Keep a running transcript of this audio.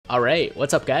Alright,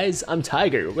 what's up guys? I'm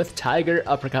Tiger with Tiger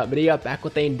Uppercut Media, back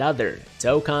with another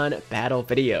Dokkan battle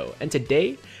video. And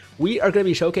today, we are going to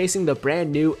be showcasing the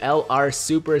brand new LR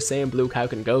Super Saiyan Blue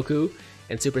Goku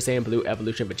and Super Saiyan Blue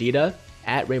Evolution Vegeta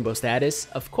at Rainbow status,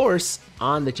 of course,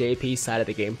 on the JP side of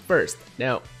the game first.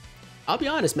 Now, I'll be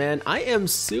honest man, I am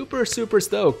super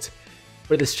stoked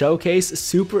for this showcase,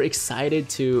 super excited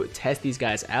to test these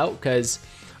guys out, because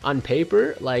on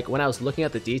paper, like when I was looking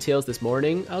at the details this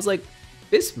morning, I was like,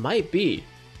 this might be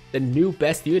the new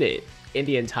best unit in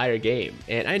the entire game.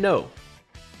 And I know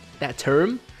that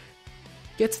term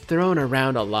gets thrown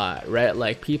around a lot, right?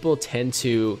 Like people tend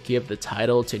to give the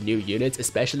title to new units,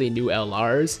 especially new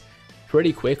LRs,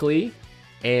 pretty quickly.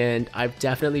 And I've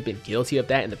definitely been guilty of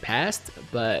that in the past.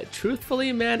 But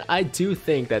truthfully, man, I do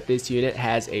think that this unit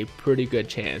has a pretty good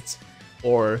chance,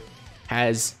 or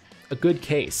has a good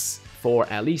case for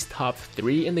at least top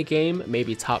 3 in the game,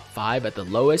 maybe top 5 at the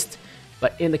lowest,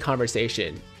 but in the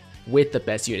conversation with the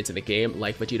best units in the game,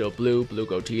 like Vegito Blue, Blue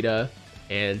Gogeta,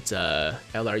 and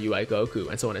LR Goku,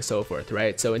 and so on and so forth,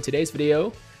 right? So in today's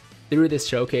video, through this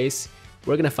showcase,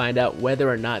 we're gonna find out whether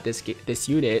or not this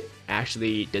unit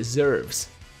actually deserves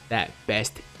that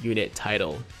best unit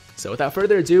title. So without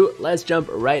further ado, let's jump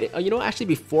right in. Oh, you know, actually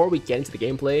before we get into the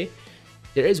gameplay,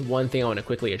 there is one thing I want to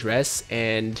quickly address,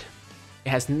 and it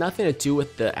has nothing to do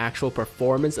with the actual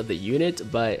performance of the unit,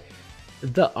 but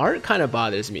the art kind of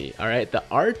bothers me. All right, the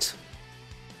art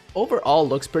overall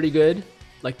looks pretty good,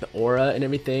 like the aura and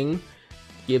everything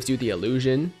gives you the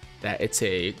illusion that it's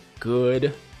a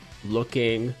good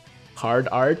looking card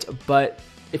art. But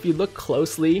if you look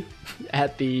closely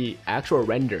at the actual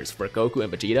renders for Goku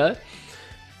and Vegeta,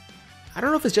 I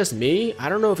don't know if it's just me, I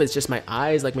don't know if it's just my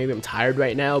eyes, like maybe I'm tired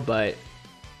right now, but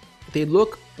they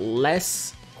look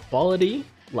less quality,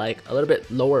 like a little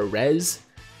bit lower res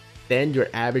than your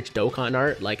average Dokkan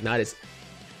art, like not as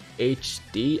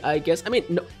HD, I guess. I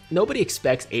mean, nobody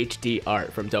expects HD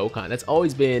art from Dokkan. That's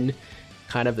always been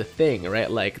kind of the thing, right?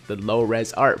 Like the low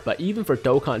res art. But even for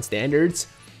Dokkan standards,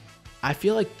 I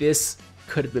feel like this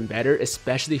could have been better,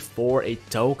 especially for a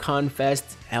Dokkan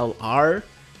Fest LR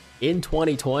in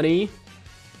 2020.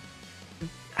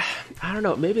 I don't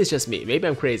know, maybe it's just me, maybe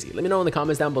I'm crazy. Let me know in the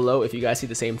comments down below if you guys see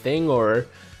the same thing, or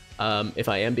if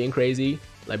I am being crazy,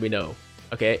 let me know.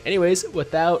 Okay, anyways,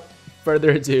 without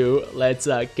further ado, let's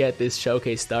get this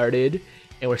showcase started.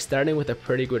 And we're starting with a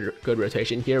pretty good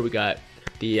rotation here. We got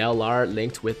the LR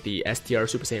linked with the STR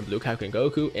Super Saiyan Blue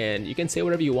Goku, and you can say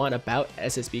whatever you want about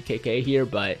SSBKK here,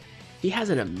 but he has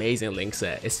an amazing link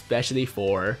set, especially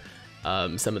for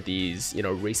some of these, you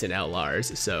know, recent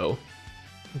LRs. So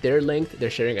they're linked, they're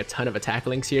sharing a ton of attack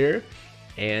links here,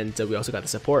 and we also got the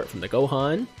support from the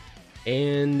Gohan.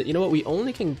 And you know what, we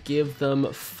only can give them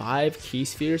 5 key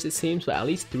spheres it seems, but at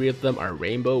least 3 of them are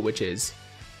rainbow, which is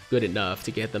good enough to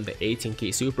get them the 18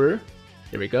 key super.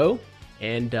 There we go.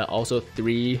 And also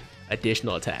 3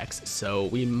 additional attacks. So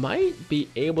we might be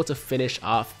able to finish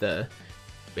off the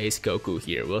base Goku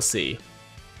here, we'll see.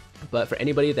 But for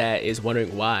anybody that is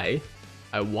wondering why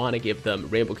I want to give them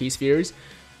rainbow key spheres,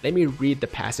 let me read the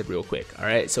passive real quick.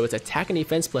 Alright, so it's attack and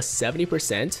defense plus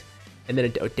 70%. And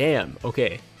then, oh damn,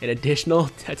 okay, an additional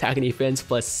attack and defense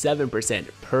plus 7%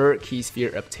 per key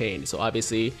sphere obtained. So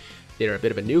obviously, they're a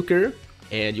bit of a nuker,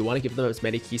 and you want to give them as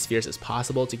many key spheres as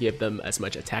possible to give them as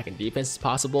much attack and defense as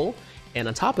possible. And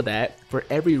on top of that, for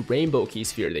every rainbow key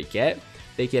sphere they get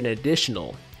an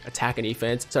additional attack and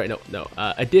defense,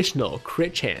 additional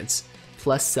crit chance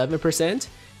plus 7%,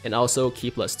 and also key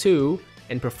plus 2,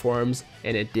 and performs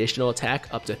an additional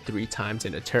attack up to 3 times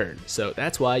in a turn. So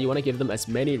that's why you want to give them as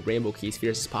many rainbow key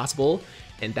spheres as possible,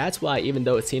 and that's why, even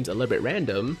though it seems a little bit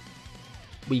random,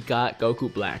 we got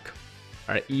Goku Black,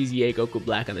 our Easy A Goku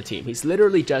Black on the team. He's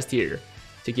literally just here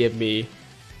to give me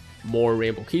more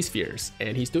rainbow key spheres,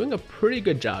 and he's doing a pretty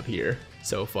good job here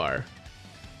so far.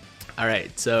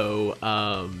 Alright, so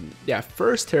yeah,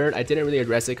 first turn, I didn't really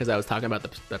address it because I was talking about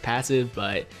the passive,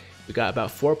 but we got about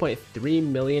 4.3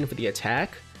 million for the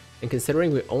attack, and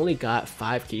considering we only got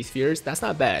 5 key spheres, that's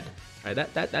not bad. All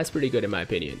right, that's pretty good in my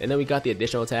opinion. And then we got the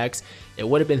additional attacks. It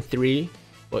would have been 3,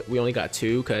 but we only got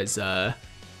 2 because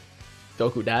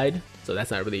Goku died, so that's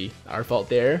not really our fault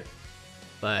there.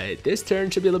 But this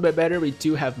turn should be a little bit better. We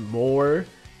do have more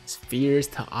spheres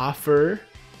to offer,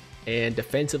 and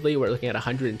defensively, we're looking at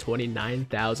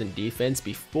 129,000 defense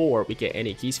before we get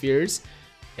any key spheres.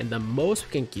 And the most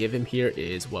we can give him here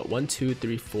is what, 1, 2,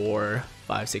 3, 4,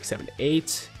 5, 6, 7,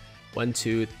 8. 1,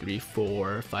 2, 3,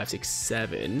 4, 5, 6,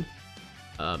 7.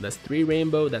 That's 3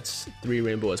 rainbow, that's 3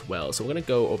 rainbow as well. So we're gonna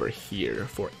go over here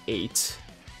for 8,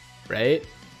 right?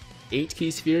 8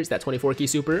 key spheres, that 24 key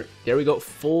super. There we go,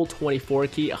 full 24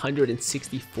 key,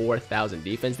 164,000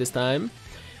 defense this time.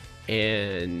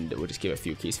 And we'll just give a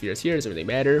few key spheres here, doesn't really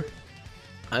matter.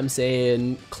 I'm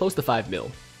saying close to 5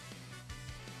 mil.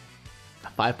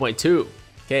 5.2.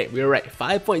 Okay, we were right.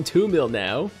 5.2 mil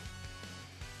now.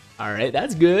 All right,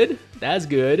 that's good. That's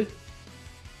good.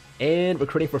 And we're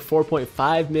critting for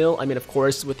 4.5 mil. I mean, of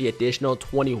course, with the additional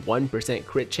 21%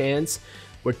 crit chance,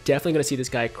 we're definitely going to see this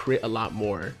guy crit a lot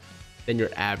more than your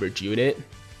average unit.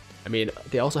 I mean,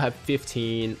 they also have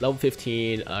level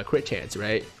 15 crit chance,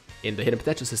 right? In the hidden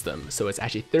potential system. So it's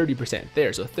actually 30%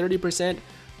 there. So 30%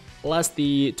 plus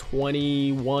the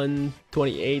 21,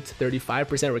 28,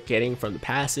 35% we're getting from the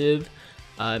passive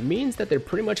means that they're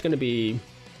pretty much going to be,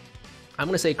 I'm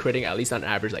going to say, critting at least on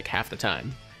average like half the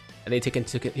time. And they take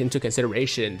into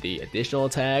consideration the additional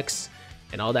attacks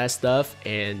and all that stuff,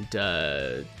 and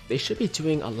they should be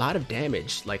doing a lot of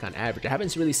damage, like on average. I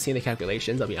haven't really seen the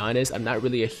calculations, I'll be honest. I'm not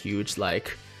really a huge,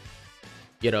 like,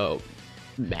 you know,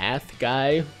 math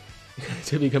guy,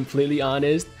 to be completely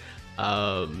honest.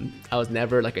 I was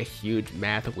never like a huge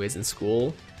math whiz in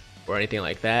school or anything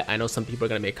like that. I know some people are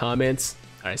gonna make comments.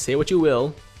 Alright, say what you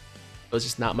will. It was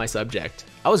just not my subject.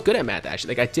 I was good at math,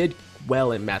 actually. Like, I did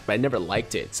well in math, but I never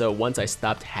liked it. So once I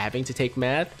stopped having to take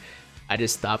math, I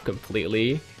just stopped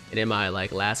completely. And in my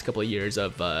like last couple of years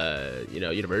of you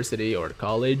know, university or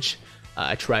college,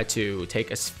 I tried to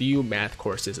take as few math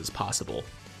courses as possible,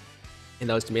 and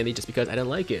that was mainly just because I didn't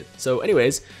like it. So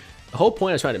anyways, the whole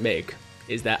point I was trying to make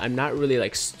is that I'm not really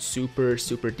like super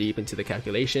deep into the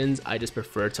calculations. I just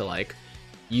prefer to like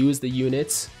use the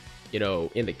units, you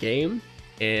know, in the game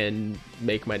and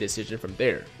make my decision from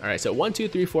there. All right, so 1, 2,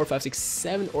 3, 4, 5, 6,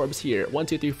 7 orbs here. 1,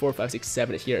 2, 3, 4, 5, 6,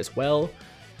 7 here as well.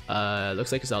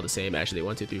 Looks like it's all the same actually.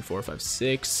 1, 2, 3, 4, 5,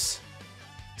 6.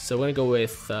 So we're gonna go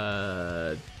with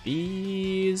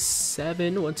these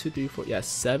 7. 1, 2, 3, 4. Yeah,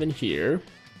 7 here.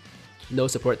 No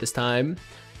support this time.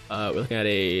 We're looking at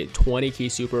a 20 key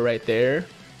super right there,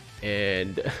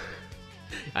 and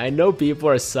I know people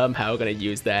are somehow gonna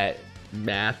use that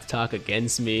math talk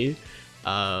against me.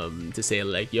 To say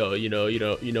like, yo, you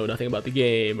know nothing about the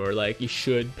game, or like you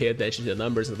should pay attention to the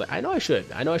numbers. And like, I know I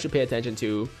should pay attention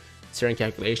to certain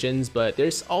calculations, but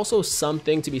there's also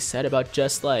something to be said about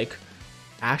just like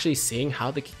actually seeing how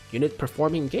the unit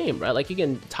perform in game, right? Like, you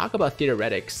can talk about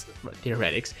theoretical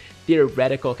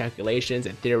calculations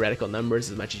and theoretical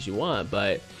numbers as much as you want,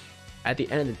 but at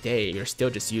the end of the day, you're still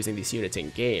just using these units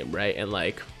in game, right? And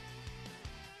like,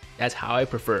 that's how I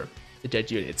prefer to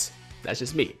judge units. That's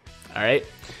just me. All right.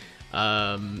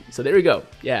 So there we go.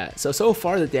 Yeah. So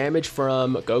far the damage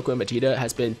from Goku and Vegeta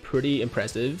has been pretty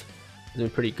impressive. It's been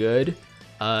pretty good.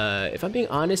 If I'm being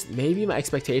honest, maybe my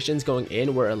expectations going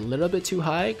in were a little bit too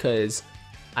high, because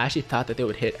I actually thought that they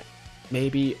would hit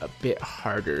maybe a bit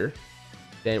harder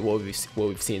than what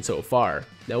we've seen so far.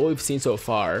 Now, what we've seen so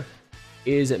far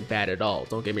isn't bad at all.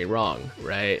 Don't get me wrong,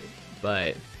 right?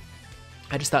 But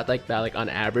I just thought like that, like on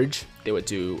average, they would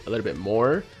do a little bit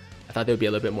more. I thought they would be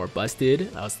a little bit more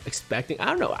busted. I was expecting, I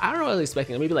don't know what I was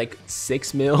expecting, maybe like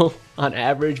 6 mil on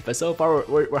average, but so far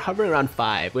we're hovering around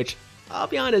 5, which I'll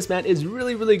be honest, man, is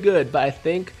really good. But I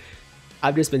think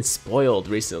I've just been spoiled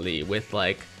recently with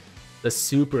like the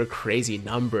super crazy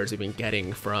numbers we've been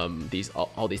getting from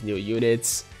all these new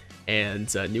units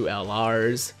and new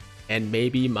LRs, and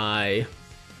maybe my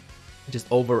just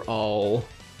overall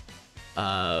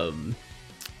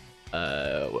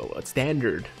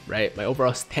standard, right? My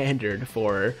overall standard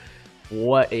for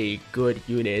what a good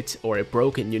unit or a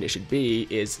broken unit should be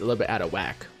is a little bit out of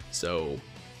whack. So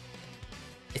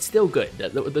it's still good.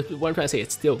 What I'm trying to say,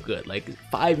 it's still good. Like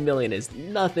 5 million is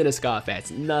nothing to scoff at.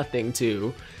 It's nothing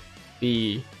to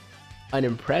be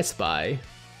unimpressed by,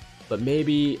 but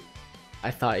maybe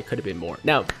I thought it could have been more.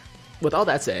 Now, with all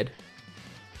that said,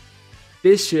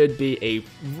 this should be a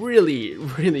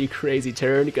really crazy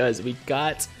turn, because we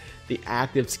got the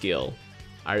active skill.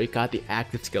 I already got the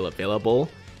active skill available.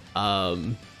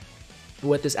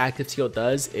 What this active skill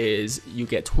does is you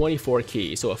get 24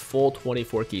 key, so a full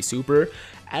 24 key super,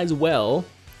 as well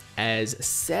as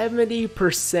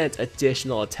 70%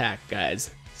 additional attack,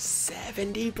 guys.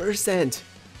 70%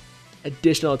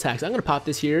 additional attack. So I'm gonna pop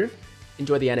this here,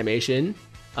 enjoy the animation.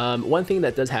 One thing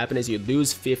that does happen is you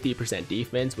lose 50%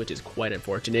 defense, which is quite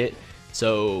unfortunate.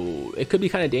 So it could be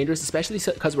kind of dangerous, especially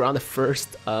because we're on the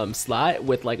first slot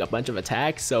with like a bunch of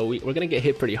attacks. So we're gonna get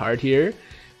hit pretty hard here.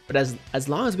 But as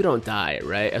long as we don't die,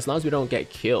 right? As long as we don't get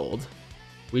killed,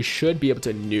 we should be able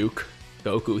to nuke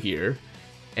Goku here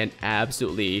and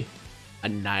absolutely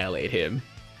annihilate him.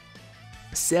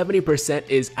 70%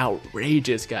 is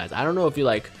outrageous, guys. I don't know if you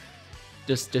like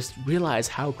just realize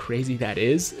how crazy that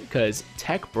is, because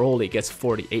Tech Broly gets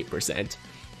 48%,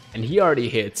 and he already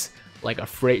hits like a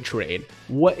freight train.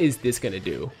 What is this gonna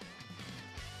do?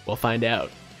 We'll find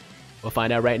out. We'll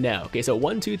find out right now. Okay, so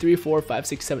 1, 2, 3, 4, 5,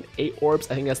 6, 7, 8 orbs.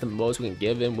 I think that's the most we can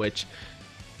give him, which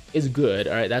is good.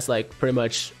 All right, that's like pretty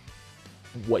much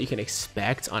what you can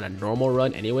expect on a normal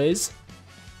run anyways.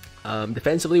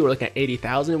 Defensively, we're looking at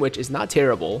 80,000, which is not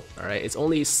terrible. All right, it's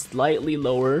only slightly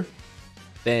lower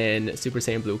than Super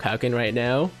Saiyan Blue Kaioken right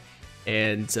now.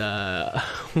 And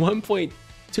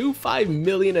 1.25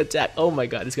 million attack. Oh my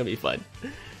god, it's gonna be fun.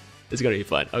 It's gonna be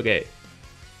fun. Okay,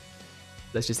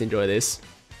 let's just enjoy this.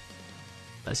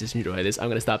 Let's just enjoy this. I'm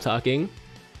gonna stop talking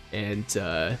and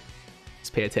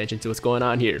just pay attention to what's going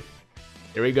on here.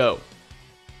 Here we go.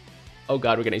 Oh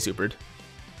god, we're getting supered.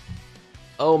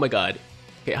 Oh my god.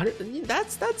 Okay, 100,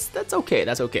 that's okay.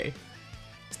 That's okay.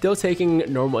 Still taking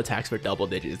normal attacks for double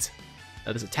digits.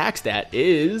 Now this attack stat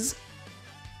is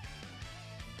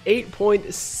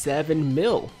 8.7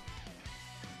 mil.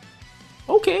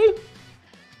 Okay.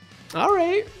 All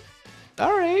right.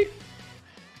 All right.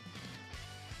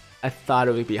 I thought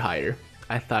it would be higher.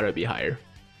 I thought it would be higher.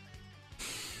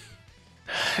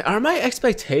 Are my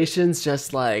expectations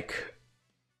just like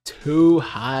too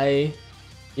high?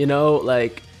 You know,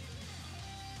 like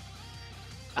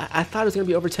I thought it was gonna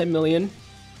be over 10 million.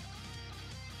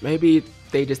 Maybe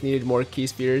they just needed more key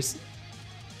spheres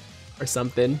or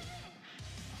something.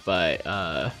 But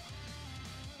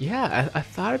yeah, I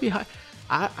thought it'd be high.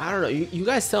 I don't know. You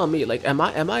guys tell me. Like, am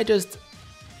I just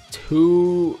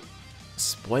too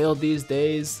spoiled these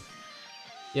days?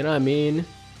 You know what I mean?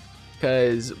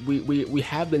 Because we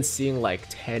have been seeing like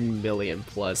 10 million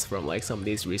plus from like some of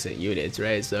these recent units,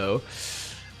 right? So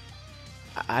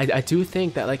I do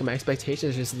think that like my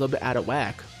expectations are just a little bit out of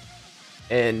whack,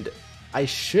 and I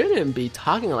shouldn't be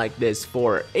talking like this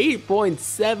for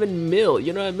 8.7 mil.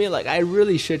 You know what I mean? Like, I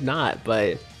really should not,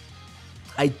 but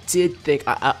I did think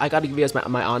I got to give you guys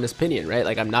my honest opinion, right?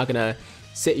 Like, I'm not gonna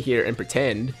sit here and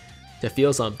pretend to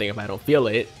feel something if I don't feel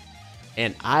it.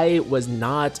 And I was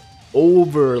not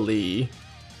overly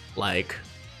like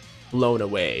blown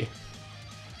away,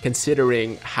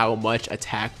 considering how much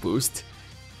attack boost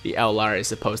the LR is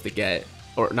supposed to get,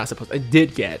 or not supposed, it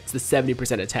did get. It's the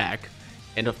 70% attack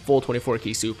and a full 24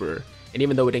 key super. And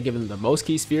even though we didn't give them the most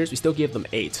key spheres, we still gave them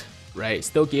 8, right?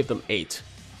 Still gave them 8,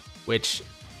 which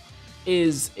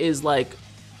is like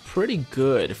pretty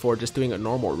good for just doing a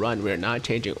normal run where you're not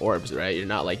changing orbs, right? You're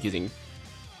not like using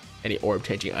any orb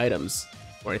changing items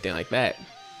or anything like that.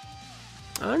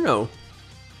 I don't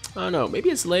know.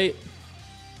 Maybe it's late.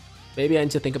 Maybe I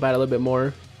need to think about it a little bit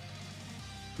more.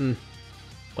 1,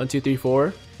 2, 3,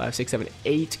 4, 5, 6, 7,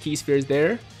 8 key spheres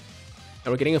there.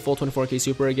 And we're getting a full 24k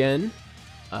super again.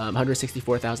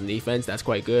 164,000 defense, that's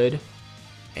quite good.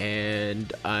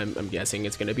 And I'm guessing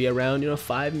it's gonna be around,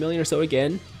 5 million or so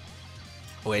again,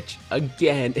 which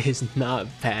again is not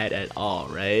bad at all,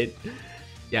 right?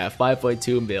 Yeah,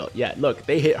 5.2 mil. Yeah, look,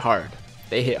 they hit hard.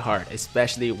 They hit hard,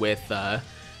 especially with the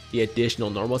additional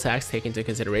normal attacks taken into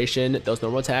consideration. Those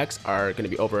normal attacks are gonna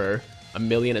be over 1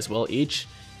 million as well each,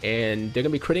 and they're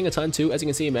gonna be critting a ton too. As you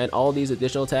can see, man, all these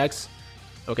additional attacks.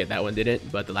 Okay, that one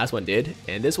didn't, but the last one did,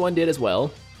 and this one did as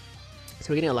well. So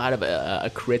we're getting a lot of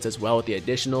crits as well with the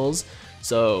additionals.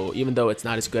 So even though it's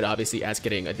not as good, obviously, as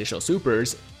getting additional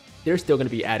supers, they're still going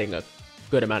to be adding a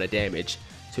good amount of damage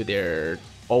to their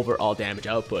overall damage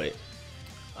output.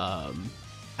 I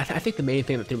think the main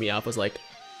thing that threw me off was like,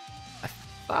 I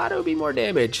thought it would be more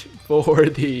damage for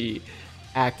the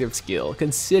active skill,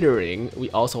 considering we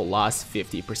also lost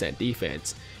 50%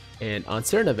 defense. And on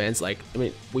certain events, like, I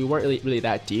mean, we weren't really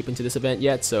that deep into this event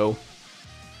yet, so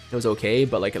it was okay.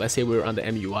 But like, let's say we were on the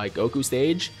MUI Goku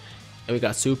stage and we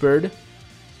got supered,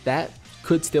 that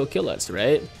could still kill us,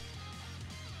 right?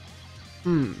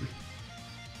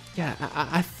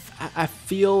 Yeah, I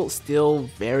feel still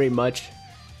very much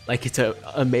like it's an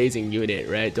amazing unit,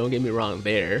 right? Don't get me wrong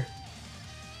there,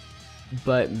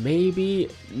 but maybe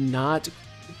not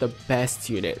the best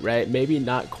unit, right? Maybe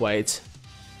not quite.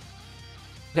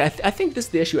 I think this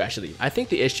is the issue, actually. I think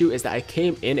the issue is that I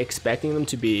came in expecting them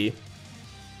to be,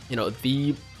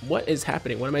 what is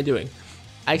happening? What am I doing?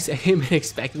 I came in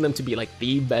expecting them to be like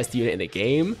the best unit in the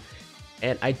game,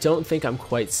 and I don't think I'm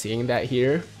quite seeing that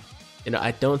here.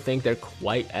 I don't think they're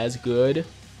quite as good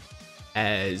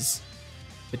as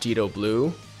Vegito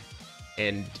Blue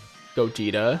and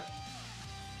Gogeta.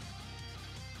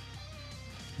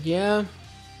 Yeah,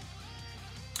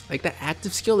 like the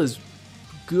active skill is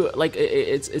good. Like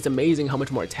it's amazing how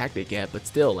much more attack they get, but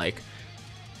still, like,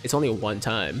 it's only one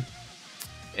time,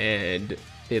 and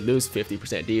they lose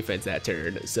 50% defense that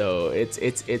turn. So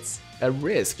it's a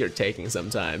risk you're taking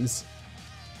sometimes.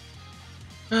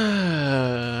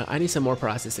 I need some more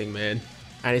processing, man.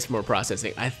 I need some more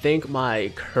processing. I think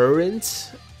my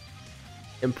current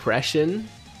impression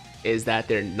is that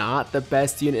they're not the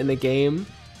best unit in the game.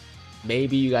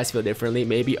 Maybe you guys feel differently.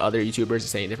 Maybe other YouTubers are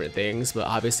saying different things, but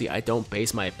obviously I don't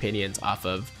base my opinions off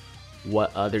of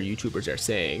what other YouTubers are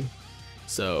saying.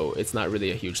 So it's not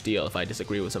really a huge deal if I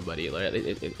disagree with somebody. Like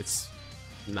it's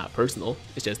not personal.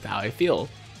 It's just how I feel.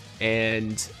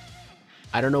 And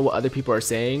I don't know what other people are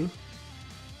saying,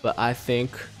 but I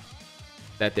think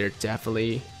that they're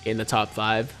definitely in the top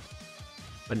 5,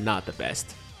 but not the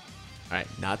best. All right,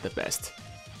 not the best.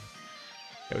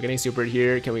 Okay, we're getting supered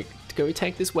here. Can we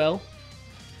tank this well?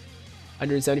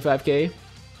 175k.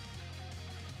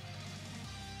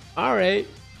 All right.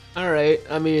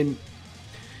 I mean,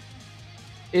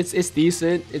 it's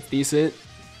decent. It's decent,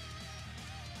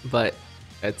 but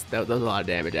that was a lot of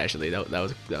damage. Actually, that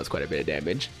was quite a bit of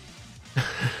damage.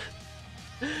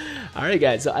 All right,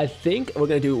 guys. So I think we're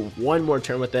gonna do one more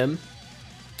turn with them.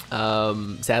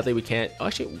 Sadly, we can't. Oh,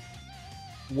 actually,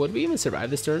 would we even survive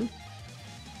this turn?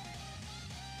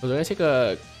 We're gonna take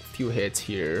a few hits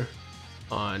here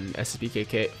on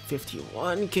SSBKK.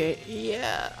 51k.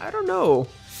 Yeah, I don't know.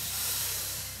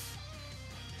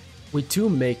 We do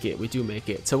make it. We do make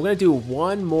it. So we're gonna do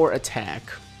one more attack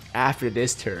after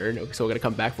this turn. So we're gonna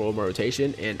come back for one more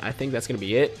rotation, and I think that's gonna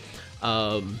be it.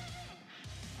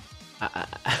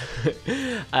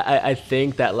 I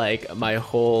think that like my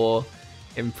whole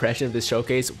impression of this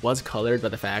showcase was colored by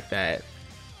the fact that,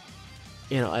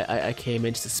 you know, I came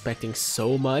in just expecting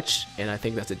so much, and I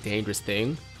think that's a dangerous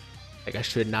thing. Like, I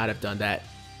should not have done that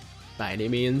by any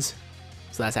means.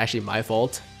 So that's actually my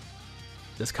fault.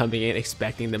 Just coming in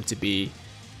expecting them to be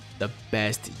the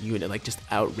best unit, like just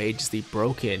outrageously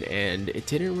broken, and it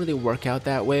didn't really work out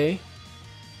that way.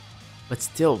 But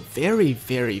still very,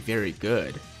 very, very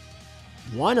good.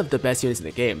 One of the best units in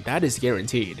the game, that is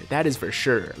guaranteed. That is for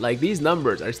sure. Like, these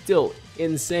numbers are still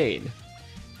insane.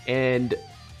 And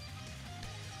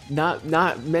not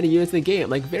many units in the game,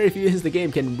 like very few units in the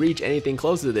game can reach anything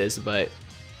close to this, but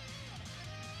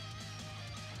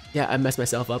yeah, I messed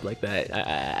myself up like that.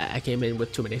 I came in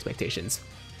with too many expectations.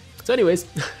 So anyways,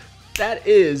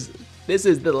 this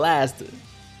is the last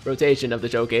rotation of the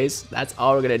showcase. That's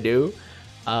all we're gonna do.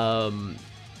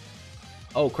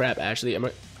 Oh crap, actually,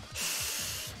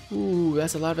 ooh,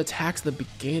 that's a lot of attacks in the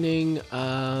beginning.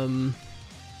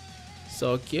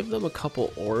 So I'll give them a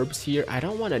couple orbs here. I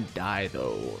don't want to die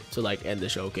though to like end the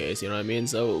showcase, you know what I mean?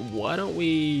 So why don't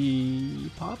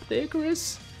we pop the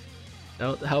Icarus?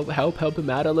 Help him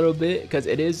out a little bit, because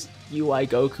it is UI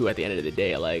Goku at the end of the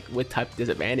day, like with type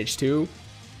disadvantage too.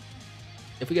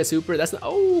 If we get super, that's not,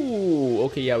 oh,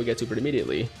 okay, yeah, we get super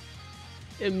immediately,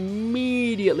 and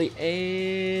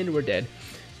we're dead.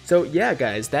 So yeah,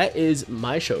 guys, that is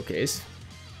my showcase.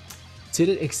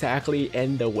 Didn't exactly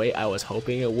end the way I was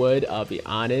hoping it would, I'll be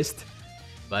honest.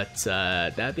 But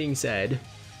that being said,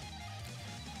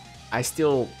 I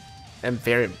still am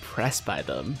very impressed by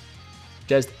them.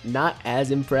 Just not as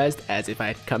impressed as if I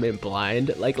had come in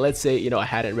blind. Like, let's say, you know, I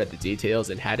hadn't read the details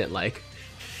and hadn't like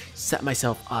set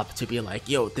myself up to be like,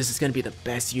 yo, this is gonna be the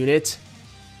best unit.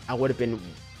 I would have been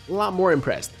a lot more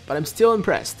impressed, but I'm still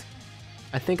impressed.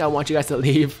 I think I want you guys to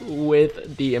leave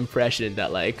with the impression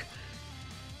that like,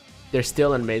 they're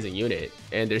still an amazing unit,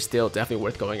 and they're still definitely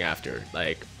worth going after.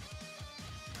 Like,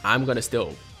 I'm gonna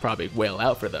still probably wail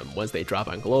out for them once they drop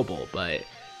on global, but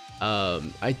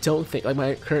I don't think, like,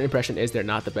 my current impression is they're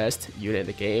not the best unit in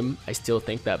the game. I still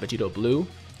think that Vegito Blue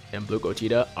and Blue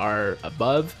Gogeta are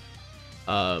above,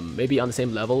 maybe on the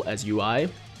same level as UI,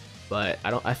 but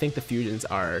I think the fusions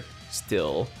are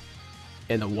still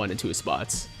in the 1 and 2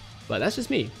 spots. But that's just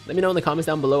me. Let me know in the comments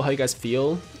down below how you guys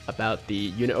feel about the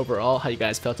unit overall, how you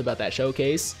guys felt about that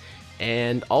showcase,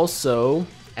 and also,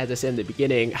 as I said in the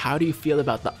beginning, how do you feel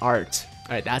about the art?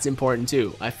 Alright, that's important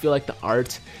too. I feel like the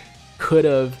art could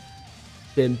have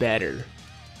been better.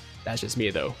 That's just me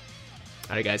though.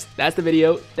 Alright guys, that's the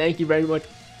video. Thank you very much.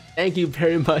 Thank you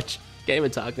very much. Can't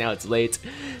even talk now, it's late.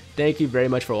 Thank you very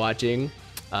much for watching.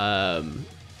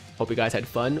 Hope you guys had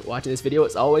fun watching this video.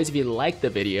 As always, if you liked the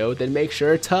video, then make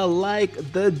sure to like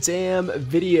the damn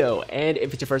video. And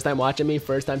if it's your first time watching me,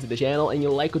 first time to the channel, and you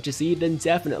like what you see, then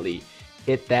definitely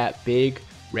hit that big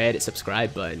red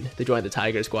subscribe button to join the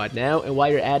Tiger Squad now. And while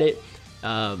you're at it,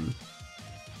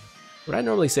 what I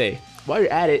normally say, while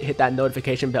you're at it, hit that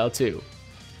notification bell too.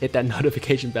 Hit that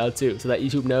notification bell too, so that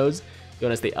YouTube knows you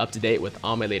want to stay up to date with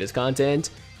all my latest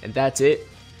content. And that's it.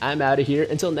 I'm out of here.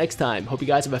 Until next time, hope you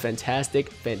guys have a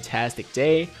fantastic, fantastic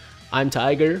day. I'm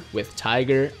Tiger with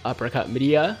Tiger Uppercut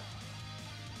Media,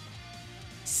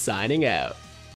 signing out.